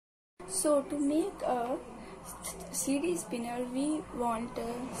So to make a CD spinner, we want a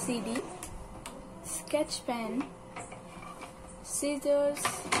CD, sketch pen, scissors,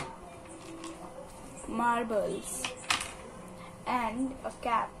 marbles, and a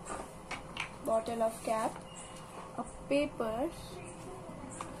cap, bottle of cap, a paper,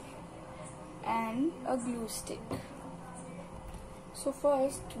 and a glue stick. So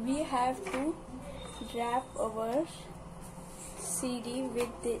first we have to wrap our CD with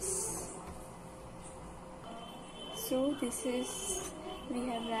this. So this is, we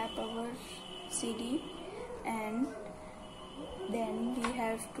have wrapped our CD and then we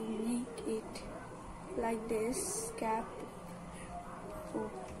have to make it like this cap. So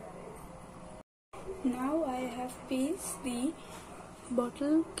now I have pasted the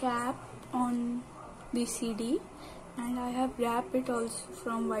bottle cap on the CD and I have wrapped it also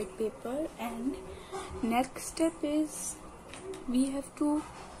from white paper, and next step is we have to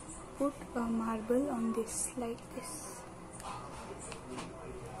put a marble on this like this.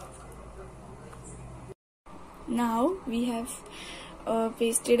 Now we have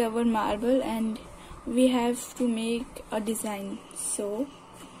pasted our marble and we have to make a design. So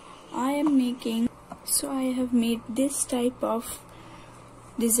I have made this type of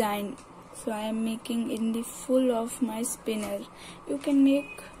design. So I am making in the full of my spinner. You can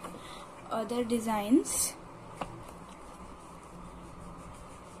make other designs.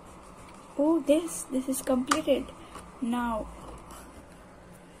 Oh, this is completed. Now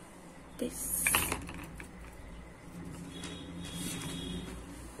this.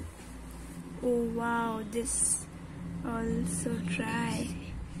 Oh wow, this also dry.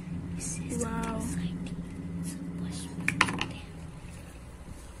 Wow.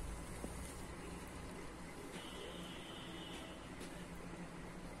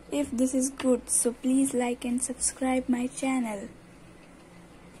 If this is good, so please like and subscribe my channel.